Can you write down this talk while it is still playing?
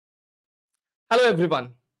Hello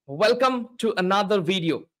everyone, welcome to another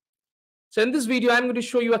video. So in this video, I'm going to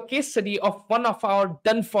show you a case study of one of our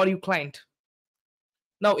done for you client.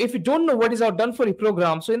 Now, if you don't know what is our done for you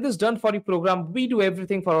program, so in this done for you program, we do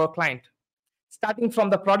everything for our client. Starting from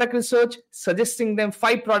the product research, suggesting them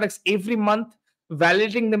 5 products every month,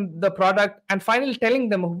 validating them the product, and finally telling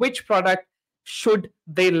them which product should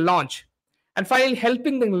they launch. And finally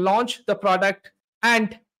helping them launch the product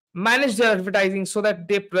and manage their advertising so that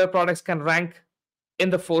their products can rank in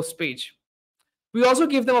the first page. We also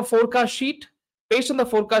give them a forecast sheet. Based on the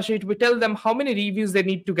forecast sheet, we tell them how many reviews they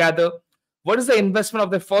need to gather, what is the investment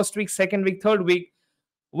of the first week, second week, third week,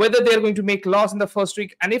 whether they're going to make loss in the first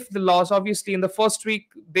week. And if the loss, obviously, in the first week,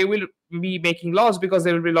 they will be making loss because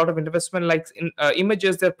there will be a lot of investment, like in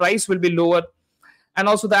images, their price will be lower. And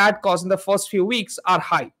also, the ad costs in the first few weeks are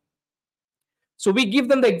high. So we give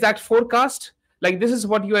them the exact forecast. Like this is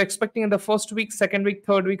what you are expecting in the first week, second week,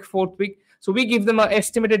 third week, fourth week. So we give them an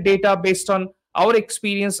estimated data based on our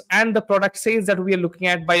experience and the product sales that we are looking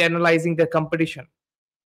at by analyzing their competition.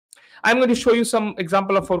 I'm going to show you some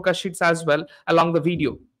example of forecast sheets as well along the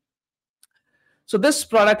video. So this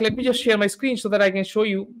product, let me just share my screen so that I can show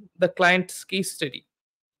you the client's case study.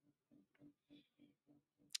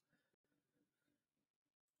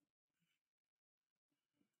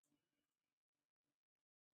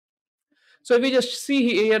 So if we just see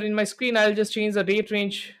here in my screen, I'll just change the date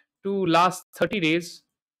range to last 30 days.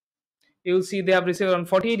 You'll see they have received around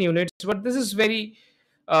 48 units, but this is very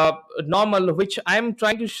normal. Which I'm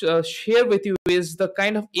trying to share with you is the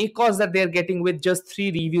kind of ACOS that they're getting with just 3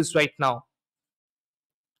 reviews right now.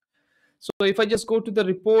 So if I just go to the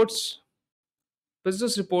reports,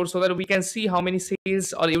 business reports, so that we can see how many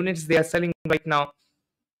sales or units they are selling right now.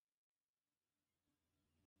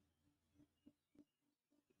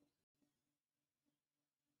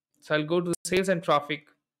 So I'll go to the sales and traffic.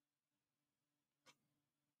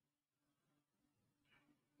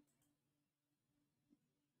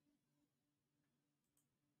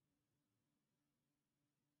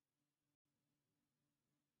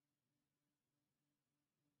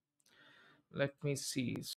 Let me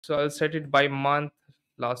see. So I'll set it by month,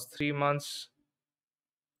 last 3 months.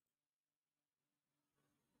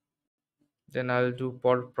 Then I'll do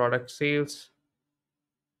product sales.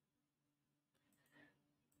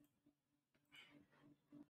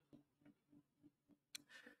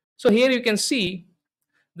 So here you can see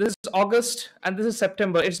this is August and this is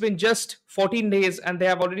September. It's been just 14 days and they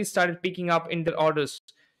have already started picking up in their orders.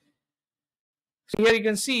 So here you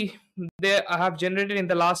can see they have generated in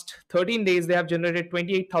the last 13 days, they have generated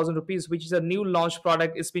 28,000 rupees, which is a new launch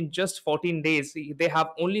product. It's been just 14 days. They have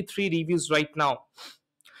only 3 reviews right now.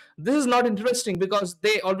 This is not interesting because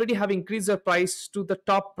they already have increased their price to the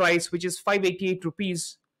top price, which is 588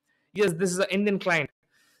 rupees. Yes, this is an Indian client.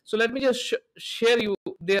 So let me just share you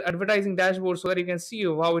their advertising dashboard so that you can see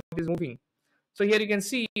how it is moving. So here you can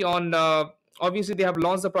see on obviously they have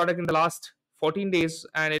launched the product in the last 14 days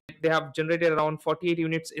and they have generated around 48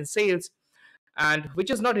 units in sales, and which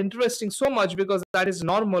is not interesting so much because that is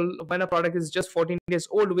normal when a product is just 14 days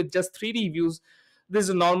old with just 3 reviews. This is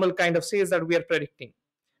a normal kind of sales that we are predicting.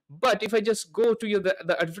 But if I just go to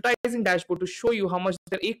the advertising dashboard to show you how much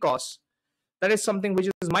their ACOS, that is something which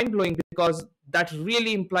is mind blowing because that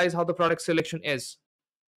really implies how the product selection is.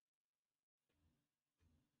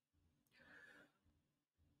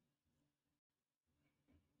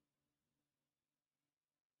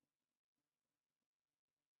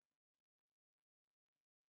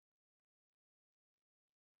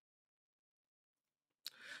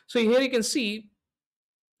 So here you can see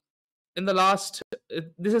in the last,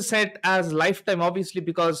 this is set as lifetime obviously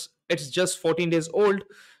because it's just 14 days old.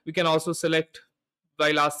 We can also select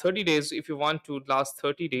by last 30 days if you want to, last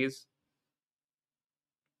 30 days.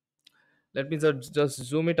 Let me just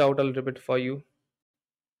zoom it out a little bit for you.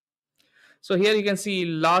 So here you can see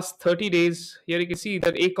last 30 days. Here you can see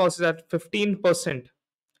that ACOS is at 15%,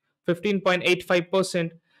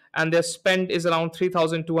 15.85%, and their spend is around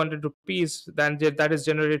 3,200 rupees. Then that is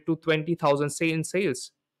generated to 20,000 in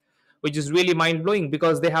sales, which is really mind blowing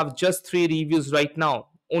because they have just 3 reviews right now.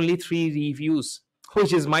 Only 3 reviews,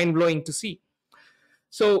 which is mind blowing to see.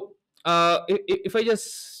 So if I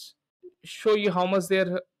just show you how much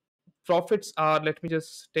their profits are, let me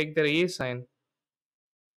just take their A sign.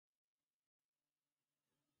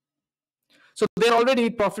 So they're already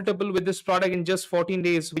profitable with this product in just 14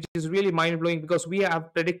 days, which is really mind blowing because we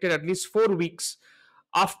have predicted at least 4 weeks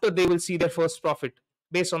after they will see their first profit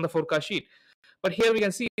based on the forecast sheet. But here we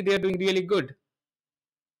can see they're doing really good.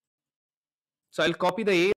 So I'll copy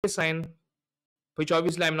the A sign, which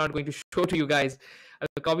obviously I'm not going to show to you guys.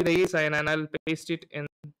 I'll copy the A sign and I'll paste it in.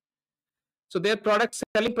 So their product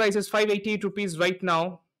selling price is 588 rupees right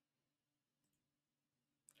now,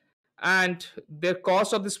 and their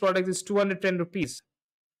cost of this product is 210 rupees.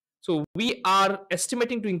 So we are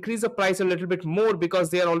estimating to increase the price a little bit more because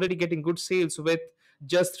they are already getting good sales with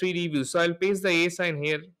just 3 reviews. So I'll paste the A sign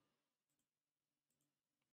here.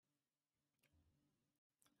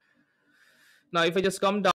 Now if I just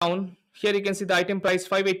come down, here you can see the item price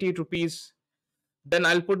 588 rupees. Then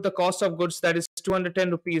I'll put the cost of goods, that is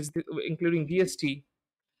 210 rupees including GST.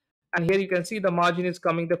 And here you can see the margin is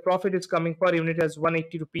coming, the profit is coming per unit as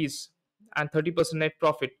 180 rupees and 30% net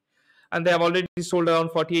profit. And they have already sold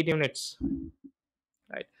around 48 units,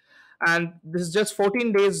 right? And this is just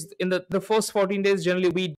 14 days. In the first 14 days, generally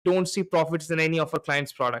we don't see profits in any of our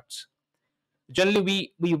clients' products.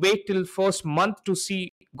 Generally we wait till first month to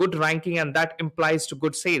see good ranking, and that implies to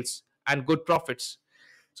good sales and good profits.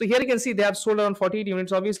 So here you can see they have sold around 48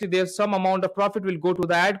 units. Obviously, there's some amount of profit will go to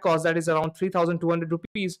the ad cost, that is around 3,200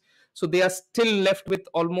 rupees. So they are still left with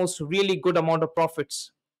almost really good amount of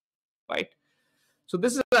profits, right? So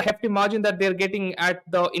this is a hefty margin that they're getting at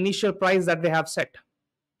the initial price that they have set.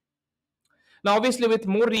 Now, obviously, with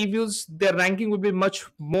more reviews, their ranking will be much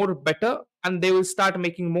more better, and they will start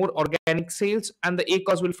making more organic sales, and the A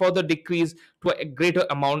cost will further decrease to a greater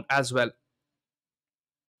amount as well.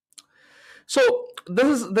 So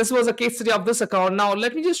this was a case study of this account. Now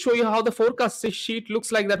let me just show you how the forecast sheet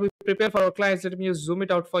looks like that we prepare for our clients. Let me just zoom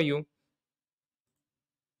it out for you.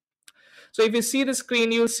 So if you see the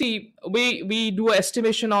screen, you'll see we do an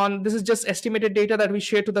estimation on, this is just estimated data that we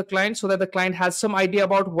share to the client so that the client has some idea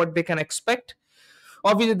about what they can expect.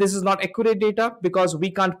 Obviously, this is not accurate data because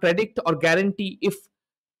we can't predict or guarantee if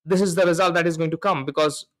this is the result that is going to come,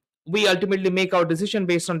 because we ultimately make our decision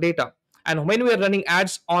based on data. And when we are running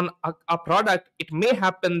ads on a product, it may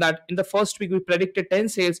happen that in the first week we predicted 10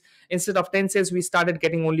 sales. Instead of 10 sales, we started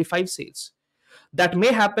getting only 5 sales. That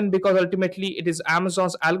may happen because ultimately it is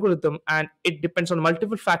Amazon's algorithm, and it depends on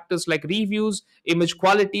multiple factors like reviews, image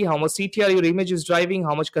quality, how much CTR your image is driving,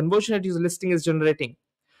 how much conversion it is listing is generating.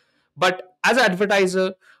 But as an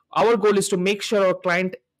advertiser, our goal is to make sure our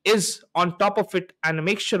client is on top of it and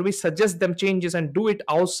make sure we suggest them changes and do it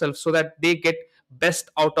ourselves so that they get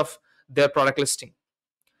best out of their product listing.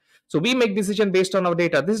 So we make decision based on our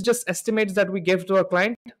data. This is just estimates that we give to our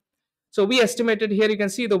client. So we estimated, here you can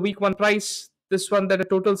see the week 1 price, this one, that the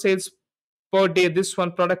total sales per day, this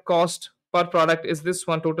one, product cost per product is this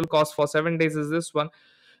one, total cost for 7 days is this one,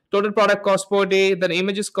 total product cost per day, then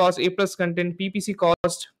images cost, A plus content, PPC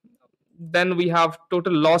cost, then we have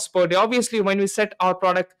total loss per day. Obviously, when we set our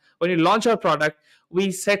product, when we launch our product,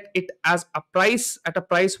 we set it as a price, at a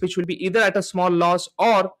price which will be either at a small loss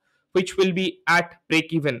or which will be at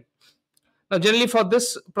break even. Now, generally for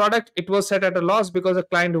this product, it was set at a loss because the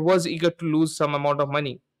client was eager to lose some amount of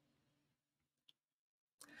money.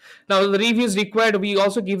 Now, the reviews required, we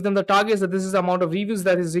also give them the targets that this is the amount of reviews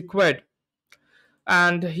that is required.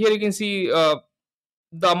 And here you can see the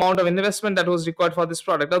amount of investment that was required for this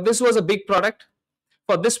product. Now, this was a big product.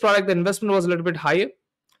 For this product, the investment was a little bit higher.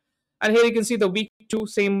 And here you can see the week 2,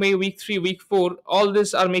 same way, week 3, week 4, all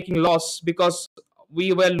this are making loss because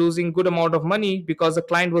we were losing good amount of money because the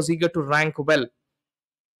client was eager to rank well.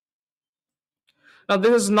 Now,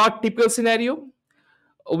 this is not typical scenario.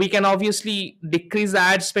 We can obviously decrease the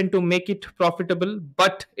ad spend to make it profitable,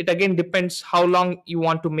 but it again depends how long you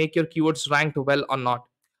want to make your keywords ranked well or not,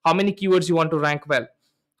 how many keywords you want to rank well.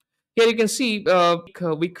 Here you can see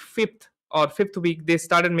week 5th or 5th week, they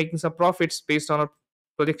started making some profits based on a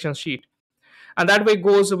prediction sheet. And that way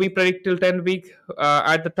goes, we predict till 10 week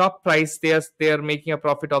at the top price, they are making a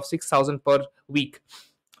profit of 6,000 per week.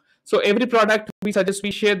 So every product we suggest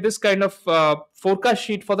we share this kind of forecast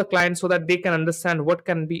sheet for the client so that they can understand what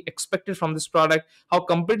can be expected from this product, how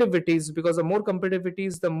competitive it is, because the more competitive it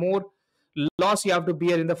is, the more loss you have to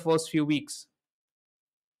bear in the first few weeks.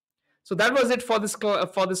 So that was it for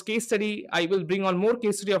this case study. I will bring on more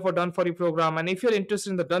case study of our Done For You program. And if you're interested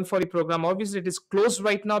in the Done For You program, obviously it is closed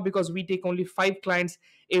right now because we take only 5 clients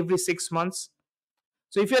every 6 months.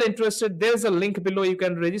 So if you're interested, there's a link below. You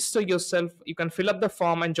can register yourself. You can fill up the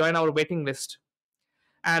form and join our waiting list.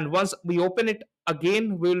 And once we open it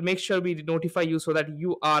again, we will make sure we notify you so that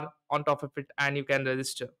you are on top of it and you can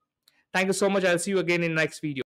register. Thank you so much. I'll see you again in the next video.